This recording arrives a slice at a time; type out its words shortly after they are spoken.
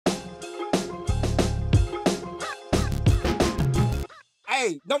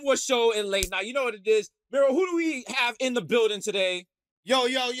Hey, number one show in late night. You know what it is. Miro, who do we have in the building today? Yo,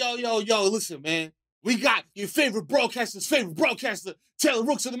 listen, man. We got your favorite broadcaster's favorite broadcaster, Taylor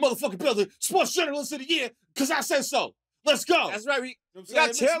Rooks in the motherfucking building, sports journalist of the year, because I said so. Let's go. That's right. We You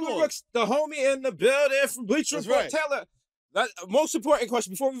got Taylor Rooks, the homie in the building from Bleacher Report. Right. Taylor, most important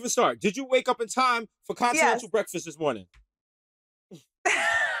question before we even start. Did you wake up in time for continental breakfast this morning?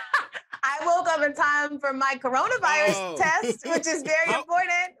 I woke up in time for my coronavirus test, which is very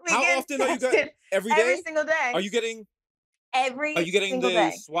important. How often are you getting? Every day? Every single day. Are you getting single the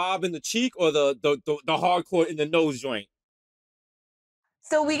day. swab in the cheek or the hardcore in the nose joint?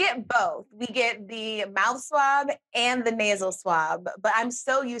 So we get both. We get the mouth swab and the nasal swab, but I'm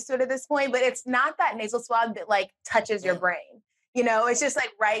so used to it at this point, but it's not that nasal swab that like touches your brain. You know, it's just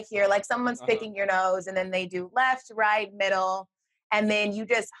like right here, like someone's picking your nose and then they do left, right, middle. And then you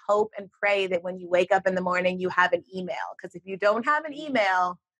just hope and pray that when you wake up in the morning, you have an email. Because if you don't have an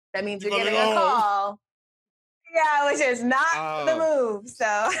email, that means you're getting a call. Yeah, which is not the move.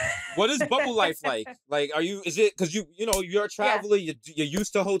 So, what is bubble life like? Like, is it because you're a traveler, you're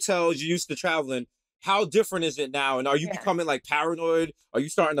used to hotels, you're used to traveling. How different is it now? And are you becoming like paranoid? Are you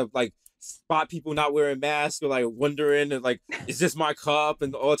starting to like spot people not wearing masks or like wondering and like, is this my cup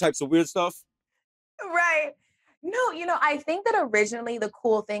and all types of weird stuff? Right. No, I think that originally the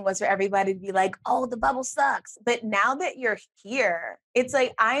cool thing was for everybody to be like, oh, the bubble sucks. But now that you're here, it's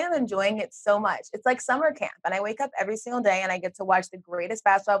like, I am enjoying it so much. It's like summer camp. And I wake up every single day and I get to watch the greatest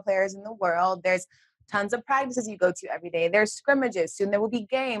basketball players in the world. There's tons of practices you go to every day. There's scrimmages. Soon there will be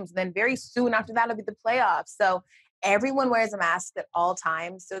games. And then very soon after that, it'll be the playoffs. So everyone wears a mask at all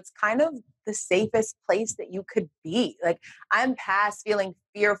times. So it's kind of the safest place that you could be. Like, I'm past feeling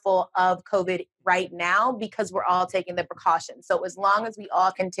fearful of COVID right now because we're all taking the precautions. So as long as we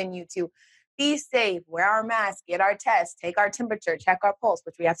all continue to be safe, wear our masks, get our tests, take our temperature, check our pulse,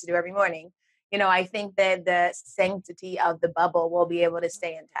 which we have to do every morning, I think that the sanctity of the bubble will be able to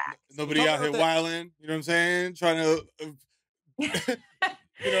stay intact. Nobody out here wilding, you know what I'm saying? Trying to...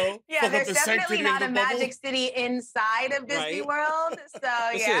 yeah, there's definitely not a Magic City inside of Disney World.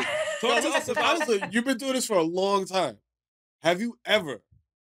 So, yeah. Honestly, you've been doing this for a long time. Have you ever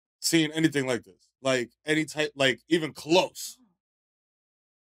seen anything like this? Like any type, like even close?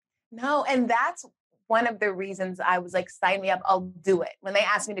 No, and that's one of the reasons I was like, sign me up, I'll do it. When they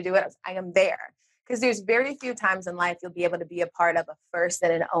asked me to do it, I am there. Because there's very few times in life you'll be able to be a part of a first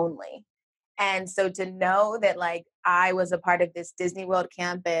and an only. And so to know that like I was a part of this Disney World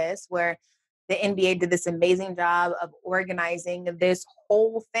campus where the NBA did this amazing job of organizing this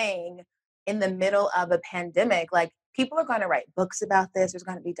whole thing in the middle of a pandemic, like people are going to write books about this. There's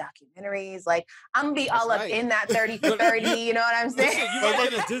going to be documentaries. Like I'm going to be all up in that 30 for 30. You know what I'm saying?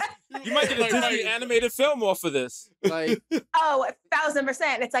 Listen, you might get a Disney animated film off of this. Like, 1,000%.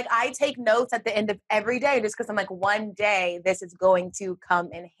 It's like I take notes at the end of every day just because I'm like, one day this is going to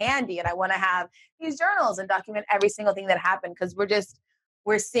come in handy. And I want to have these journals and document every single thing that happened because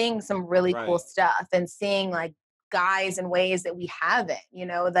we're seeing some really cool stuff and seeing like guys in ways that we haven't,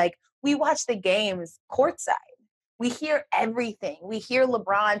 like we watch the games courtside. We hear everything. We hear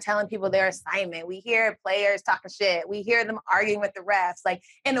LeBron telling people their assignment. We hear players talking shit. We hear them arguing with the refs, like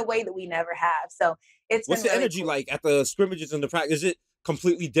in a way that we never have. So it's what's the energy like at the scrimmages and the practice? Is it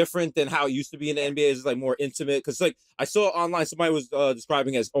completely different than how it used to be in the NBA? Is it like more intimate? Because like I saw online, somebody was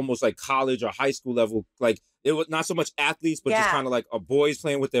describing it as almost like college or high school level. Like it was not so much athletes, but just kind of like a boys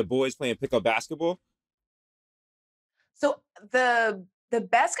playing with their boys playing pickup basketball. So the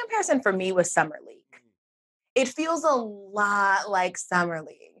best comparison for me was Summer League. It feels a lot like Summer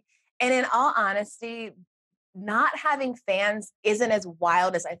League. And in all honesty, not having fans isn't as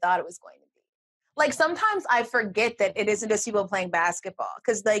wild as I thought it was going to be. Like sometimes I forget that it isn't just people playing basketball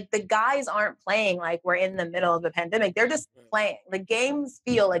because like the guys aren't playing like we're in the middle of a pandemic. They're just playing. The games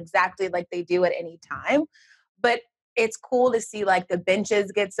feel exactly like they do at any time. But it's cool to see like the benches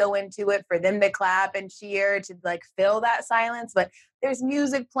get so into it for them to clap and cheer to like fill that silence. But there's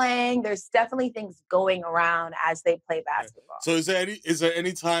music playing. There's definitely things going around as they play basketball. So is there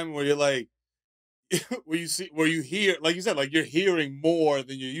any time where you're like, where you hear, like you said, like you're hearing more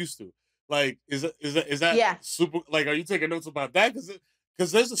than you're used to? Like, is that super, like, are you taking notes about that?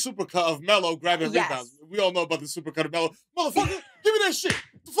 Because there's a super cut of Melo grabbing rebounds. We all know about the super cut of Melo. Motherfucker, give me that shit.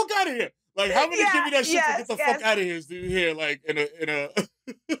 Get the fuck out of here. Like, how many give me that shit to get the fuck out of here do you hear, like, in a...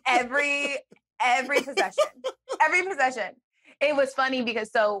 Every possession. Every possession. It was funny because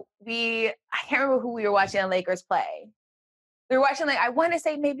I can't remember who we were watching the Lakers play. We were watching, like, I want to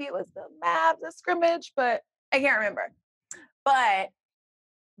say maybe it was the Mavs, the scrimmage, but I can't remember. But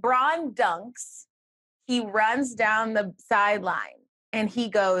Bron dunks. He runs down the sideline. And he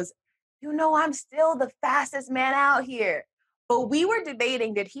goes, you know, I'm still the fastest man out here. But we were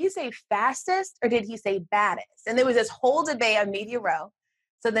debating, did he say fastest or did he say baddest? And there was this whole debate on Media Row.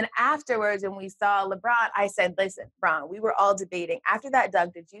 So then afterwards, when we saw LeBron, I said, listen, Bron, we were all debating. After that,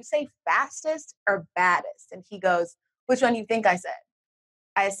 Doug, did you say fastest or baddest? And he goes, which one do you think I said?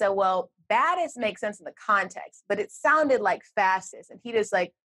 I said, well, baddest makes sense in the context, but it sounded like fastest. And he just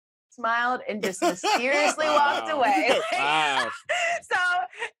like smiled and just mysteriously walked away. Wow. So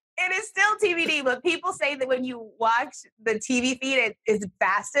it is still TBD, but people say that when you watch the TV feed, it is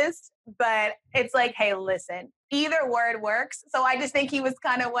fastest, but it's like, hey, listen, either word works. So I just think he was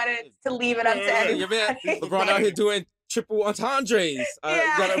kind of wanted to leave it up to everybody. LeBron out here doing triple entendres. You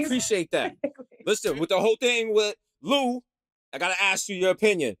gotta appreciate that. Listen, with the whole thing with Lou, I gotta ask you your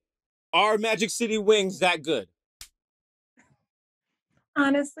opinion. Are Magic City wings that good?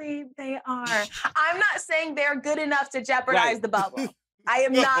 Honestly, they are. I'm not saying they're good enough to jeopardize the bubble. I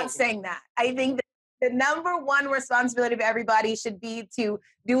am not saying that. I think that the number one responsibility of everybody should be to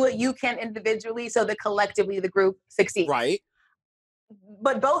do what you can individually so that collectively the group succeeds. Right.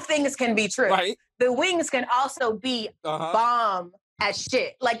 But both things can be true. Right. The wings can also be bomb as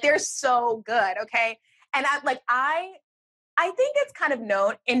shit. Like they're so good, okay? And I think it's kind of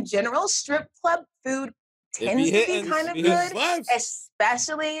known in general, strip club food tends to be kind of good,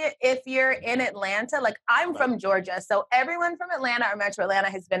 especially if you're in Atlanta. Like I'm from Georgia, so everyone from Atlanta or Metro Atlanta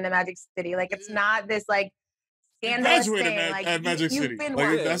has been to Magic City. Like it's not this like scandalous thing. Like at Magic City,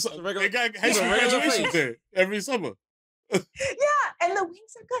 like that's they got graduation there every summer. Yeah, and the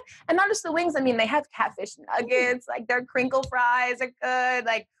wings are good, and not just the wings. I mean, they have catfish nuggets. Like their crinkle fries are good.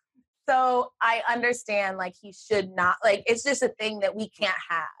 Like. So I understand, like, he should not, like, it's just a thing that we can't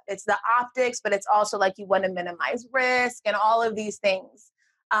have. It's the optics, but it's also like you want to minimize risk and all of these things.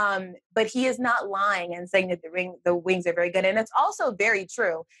 But he is not lying and saying that the wings are very good. And it's also very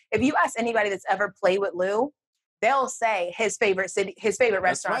true. If you ask anybody that's ever played with Lou, they'll say his favorite restaurant.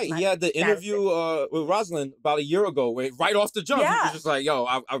 That's right. He had the interview with Rosalind about a year ago, where right off the jump, he was just like, yo,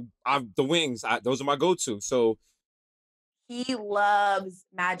 I the wings, those are my go-to. So he loves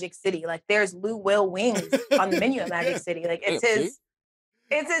Magic City. Like there's Lou Will wings on the menu at Magic City. Like it's his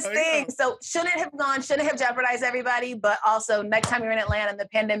thing. So shouldn't have jeopardized everybody, but also next time you're in Atlanta and the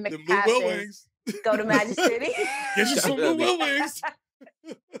pandemic passes, go to Magic City. Get you some Lou Will wings.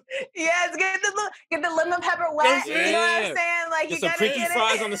 Yes, get the lemon pepper wet. You know what I'm saying? Like get you some gotta crinkle get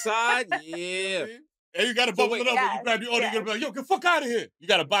fries on the side. Yeah. And you gotta bubble it up when you grab your order. You gotta be like, yo, get the fuck out of here. You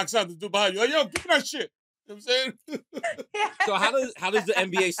gotta box out the dude behind you. Like, yo, give me that shit. You know what I'm saying? So how does the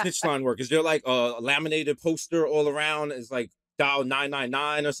NBA snitch line work? Is there like a laminated poster all around? Is like dial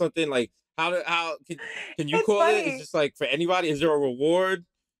 999 or something? Like how can you call it? It's just like for anybody. Is there a reward?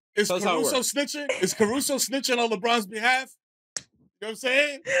 Is Caruso snitching? Is Caruso snitching on LeBron's behalf? You know what I'm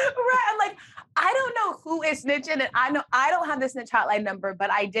saying? Right. I'm like, I don't know who is snitching, and I know I don't have the snitch hotline number,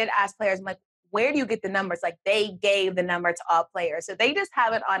 but I did ask players. I'm like, where do you get the numbers? Like they gave the number to all players, so they just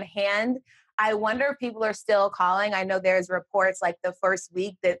have it on hand. I wonder if people are still calling. I know there's reports like the first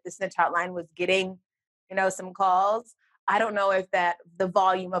week that the snitch hotline was getting, some calls. I don't know if the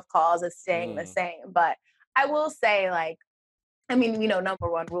volume of calls is staying the same, but I will say like, I mean, number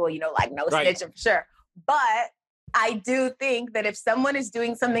one rule, like no snitching for sure. But I do think that if someone is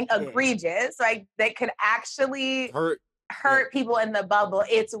doing something egregious, like that could actually hurt people in the bubble,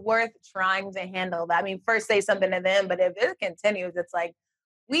 it's worth trying to handle that. I mean, first say something to them, but if it continues, it's like,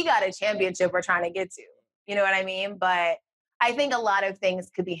 we got a championship we're trying to get to. You know what I mean? But I think a lot of things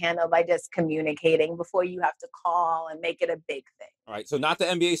could be handled by just communicating before you have to call and make it a big thing. All right. So not the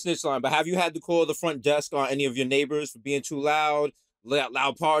NBA snitch line, but have you had to call the front desk on any of your neighbors for being too loud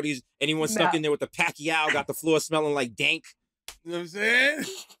loud parties? Anyone stuck in there with the Pacquiao, got the floor smelling like dank? You know what I'm saying?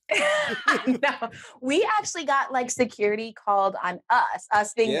 No, we actually got like security called on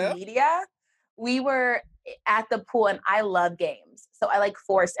us being the media. We were at the pool and I love games. So I like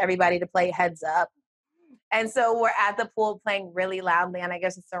forced everybody to play heads up. And so we're at the pool playing really loudly. And I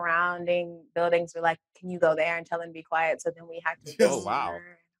guess the surrounding buildings were like, can you go there and tell them to be quiet? So then we had to go. Oh, wow.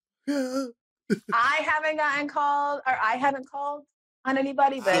 I haven't called on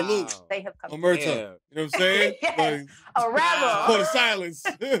anybody, but they have come. Omerta. You know what I'm saying? Yes. Like, a rebel. For the silence.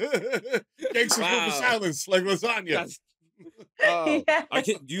 Gangsters for silence, like lasagna.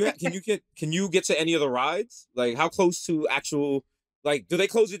 Can you get to any of the rides? Like how close to actual, like, do they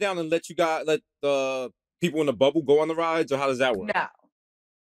close it down and let the people in the bubble go on the rides, or how does that work?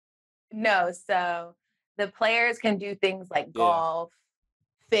 No. So the players can do things like golf,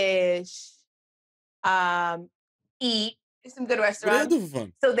 fish, eat. some good What restaurants. do they do for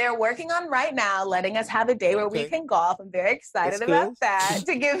fun? So they're working on right now, letting us have a day where we can golf. I'm very excited about that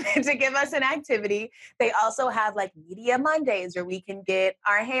to give us an activity. They also have like Media Mondays where we can get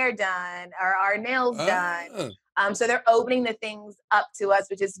our hair done or our nails done. So they're opening the things up to us,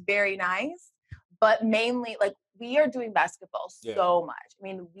 which is very nice. But mainly, like, we are doing basketball so much. I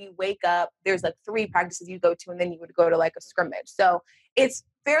mean, we wake up, there's like 3 practices you go to, and then you would go to like a scrimmage. So it's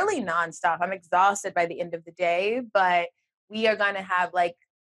fairly nonstop. I'm exhausted by the end of the day, but we are going to have like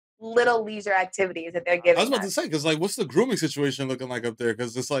little leisure activities that they're giving us. I was about to say, because like, what's the grooming situation looking like up there?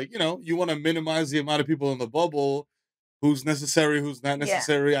 Because it's like, you know, you want to minimize the amount of people in the bubble, who's necessary, who's not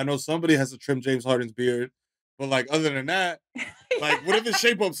necessary. I know somebody has to trim James Harden's beard, but like, other than that, like, what are the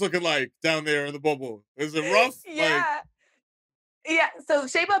shape-ups looking like down there in the bubble? Is it rough? Yeah, so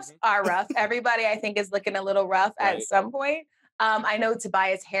shape-ups are rough. Everybody, I think, is looking a little rough at some point. I know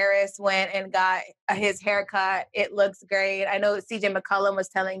Tobias Harris went and got his haircut. It looks great. I know CJ McCollum was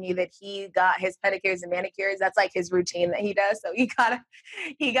telling me that he got his pedicures and manicures. That's like his routine that he does. So he got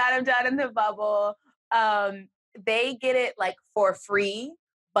him done in the bubble. They get it like for free,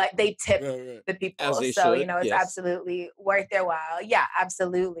 but they tip the people. So, you know, it's absolutely worth their while. Yeah,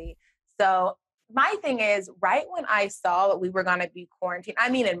 absolutely. So my thing is, right when I saw that we were going to be quarantined, I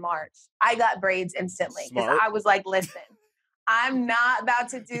mean, in March, I got braids instantly because I was like, listen, I'm not about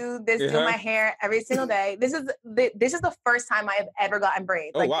to do my hair every single day. This is the first time I have ever gotten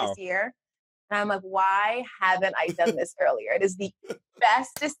braids this year. And I'm like, why haven't I done this earlier? It is the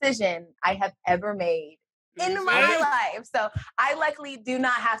best decision I have ever made in my life. So I luckily do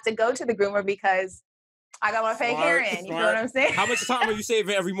not have to go to the groomer because I got my fake hair in. You know what I'm saying? How much time are you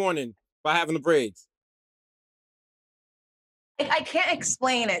saving every morning by having the braids? I can't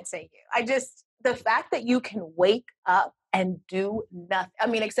explain it to you. The fact that you can wake up and do nothing. I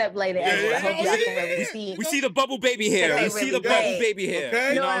mean, except lay the edges. I hope y'all can really see. We see the bubble baby hair. We see the bubble baby hair. Okay.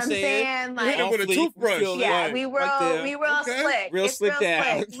 You know what I'm saying? Like, with a toothbrush. Yeah, we real slick. Real slick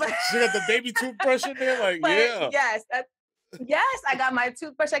down. She got the baby toothbrush in there, like, Yes, I got my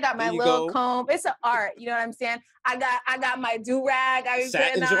toothbrush. I got my little comb. It's an art. You know what I'm saying? I got my do rag. I was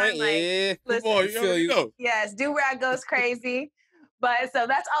putting on. Listen, you know. Yes, do rag goes crazy. But so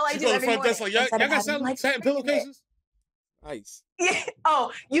that's all I do every morning. Like, y'all got satin pillowcases? Nice. Yeah.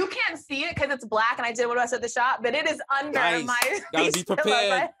 Oh, you can't see it because it's black, and I did what I said at the shop, but it is under my. Gotta be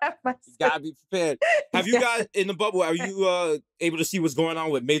prepared. Gotta be prepared. Have you guys in the bubble? Are you able to see what's going on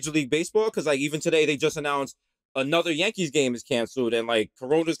with Major League Baseball? Because like even today they just announced another Yankees game is canceled, and like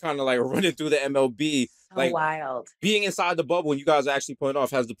Corona's kind of like running through the MLB. So like wild. Being inside the bubble, and you guys are actually putting off.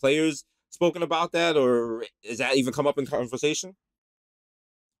 Has the players spoken about that, or is that even come up in conversation?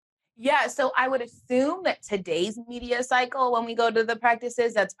 Yeah, so I would assume that today's media cycle, when we go to the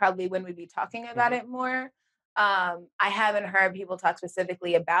practices, that's probably when we'd be talking about it more. I haven't heard people talk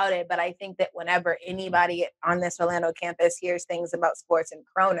specifically about it, but I think that whenever anybody on this Orlando campus hears things about sports and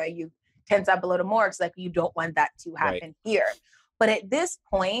Corona, you tense up a little more. It's like, you don't want that to happen here. But at this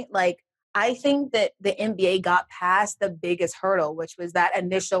point, like, I think that the NBA got past the biggest hurdle, which was that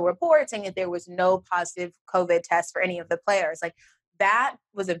initial report saying that there was no positive COVID test for any of the players. Like, that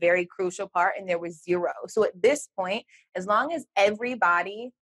was a very crucial part, and there was 0. So at this point, as long as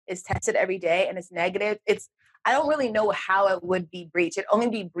everybody is tested every day and it's negative, I don't really know how it would be breached. It'd only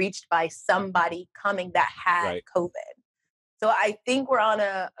be breached by somebody coming that had COVID. So I think we're on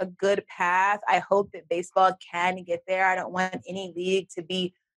a good path. I hope that baseball can get there. I don't want any league to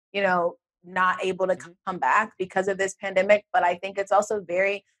be, not able to come back because of this pandemic. But I think it's also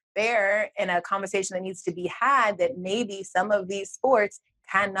very fair and a conversation that needs to be had that maybe some of these sports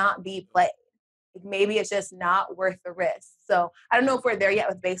cannot be played. Like, maybe it's just not worth the risk. So I don't know if we're there yet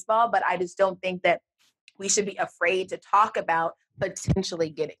with baseball, but I just don't think that we should be afraid to talk about potentially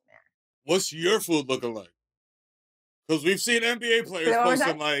getting there. What's your food looking like? Because we've seen NBA players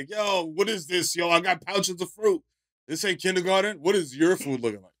posting like, yo, what is this? Yo, I got pouches of fruit. This ain't kindergarten. What is your food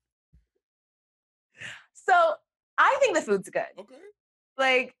looking like? So I think the food's good. Okay.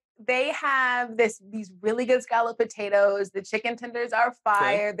 Like, they have these really good scalloped potatoes. The chicken tenders are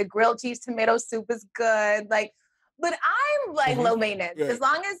fire. Okay. The grilled cheese tomato soup is good. Like, but I'm like low maintenance. Yeah. As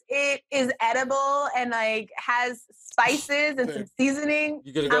long as it is edible and like has spices and some seasoning,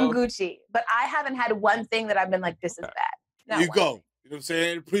 I'm Gucci. But I haven't had one thing that I've been like, this is bad. Not you go. Thing. You know what I'm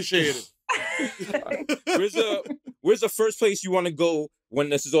saying? Appreciate it. Where's the first place you want to go when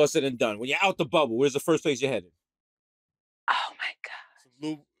this is all said and done? When you're out the bubble, where's the first place you're headed? Oh my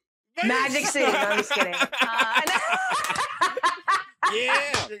God. Magic City. No, I'm just kidding.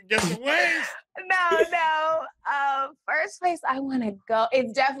 Yeah. Get some ways. No. First place I want to go.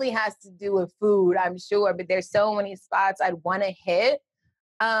 It definitely has to do with food, I'm sure. But there's so many spots I'd want to hit.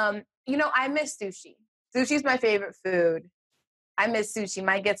 I miss sushi. Sushi's my favorite food. I miss sushi.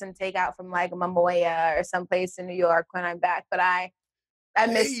 Might get some takeout from like Momoya or someplace in New York when I'm back. But I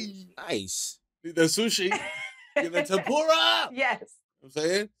miss sushi. Nice. The sushi. Get the tempura. Yes. You know what I'm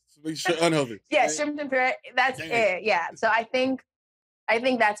saying? Make sure unhealthy. Yeah, shrimp tempura. That's it. Yeah. So I think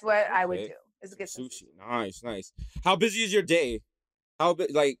that's what I would do. Is get sushi. Nice. How busy is your day? How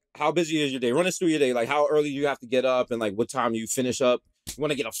busy is your day? Run us through your day. Like how early you have to get up and like what time you finish up. You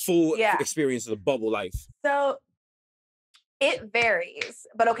want to get a full experience of the bubble life. So it varies.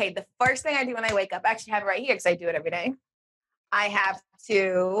 But okay, the first thing I do when I wake up, I actually have it right here because I do it every day. I have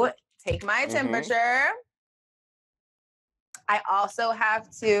to take my temperature. I also have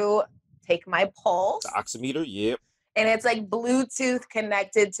to take my pulse. The oximeter, yep. And it's like Bluetooth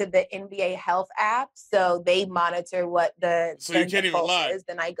connected to the NBA Health app. So they monitor what the so you can't even lie. Is.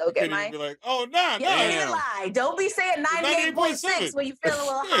 Then I go get my... Be like, oh, nah, you can't even lie. Don't be saying 98.6 when you feel a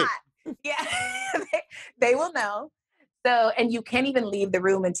little hot. Yeah, they will know. So, and you can't even leave the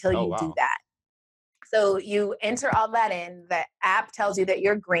room until you do that. So you enter all that in. The app tells you that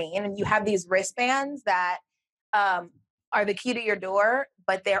you're green, and you have these wristbands that are the key to your door,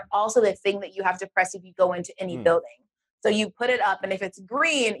 but they're also the thing that you have to press if you go into any building. So you put it up, and if it's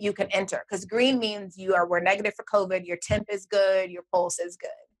green, you can enter, because green means we're negative for COVID, your temp is good, your pulse is good.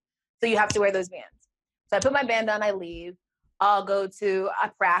 So you have to wear those bands. So I put my band on, I leave. I'll go to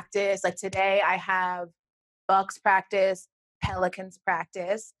a practice. Like today I have Bucks practice, Pelicans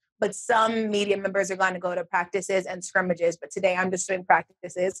practice, but some media members are going to go to practices and scrimmages. But today I'm just doing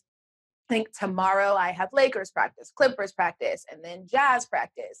practices. I think tomorrow I have Lakers practice, Clippers practice, and then Jazz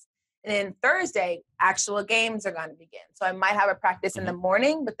practice. And then Thursday, actual games are going to begin. So I might have a practice in the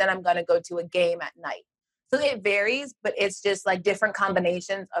morning, but then I'm going to go to a game at night. So it varies, but it's just like different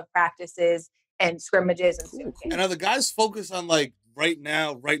combinations of practices and scrimmages and games. And are the guys focused on like right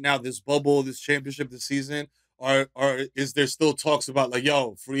now, this bubble, this championship, this season, or is there still talks about like,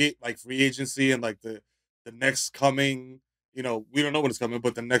 free agency and like the next coming, we don't know when it's coming,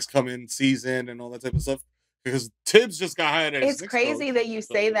 but the next coming season and all that type of stuff? Because Tibbs just got hired as It's crazy that you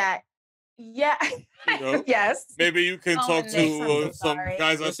say that. Yeah. Yes. Maybe you can talk to some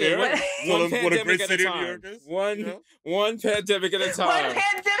guys out there. What a great city New York is. One pandemic at a time. One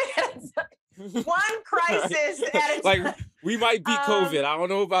pandemic at a time. One crisis at a time. Like, we might beat COVID. I don't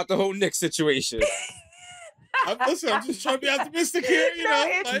know about the whole Knicks situation. I'm just trying to be optimistic here,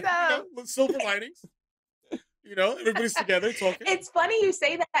 silver linings. Everybody's together talking. It's funny you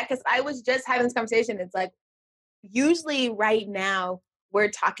say that, because I was just having this conversation. It's like, usually right now we're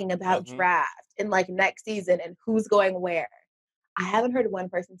talking about draft and like next season and who's going where. I haven't heard one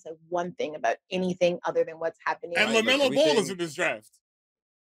person say one thing about anything other than what's happening. And LaMelo Ball is in this draft.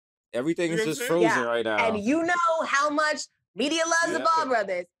 Everything is just frozen right now. And you know how much media loves the Ball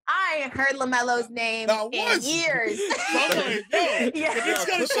brothers. I ain't heard LaMelo's name in years. The Knicks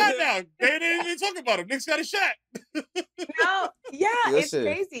got a shot now. They didn't even talk about him. Knicks got a shot. It's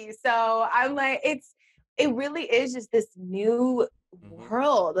crazy. So I'm like, it really is just this new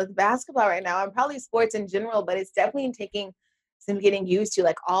world with basketball right now, and probably sports in general, but it's definitely taking some getting used to,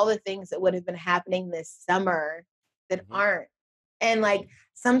 like all the things that would have been happening this summer that aren't. And like,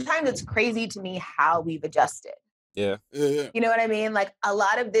 sometimes it's crazy to me how we've adjusted. Yeah. You know what I mean? Like a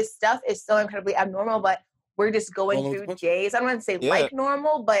lot of this stuff is so incredibly abnormal, but we're just going through days. I don't want to say like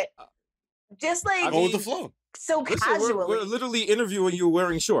normal, but just like go with the flow. So casually. We're literally interviewing you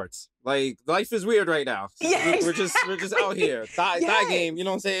wearing shorts. Like, life is weird right now. Yes. We're just out here. Thigh game, you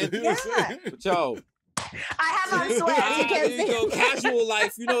know what I'm saying? Yeah. But yo. I have on sweats. You can't see. Casual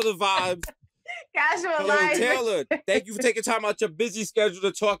life, you know the vibes. Casual life. Taylor, thank you for taking time out your busy schedule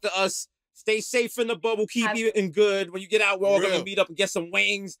to talk to us. Stay safe in the bubble. Keep eating good. When you get out, we're all going to meet up and get some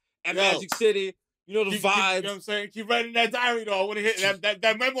wings at Magic City. You know the vibes. You know what I'm saying? Keep writing that diary, though. I want to hit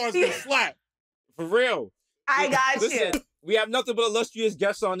that memoir's going to slap. For real. I got you. We have nothing but illustrious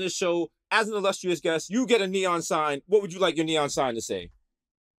guests on this show. As an illustrious guest, you get a neon sign. What would you like your neon sign to say?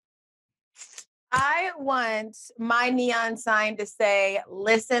 I want my neon sign to say,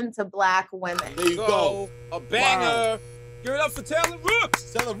 listen to Black women. There you go. A banger. Wow. Give it up for Taylor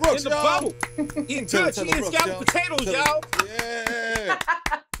Rooks. Taylor Rooks, in the bubble. Eating good. She eating scalloped potatoes, y'all. Yeah.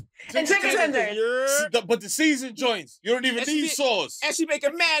 And chicken tenders. But the seasoned joints. You don't even need sauce. And she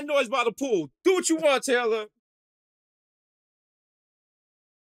making mad noise by the pool. Do what you want, Taylor.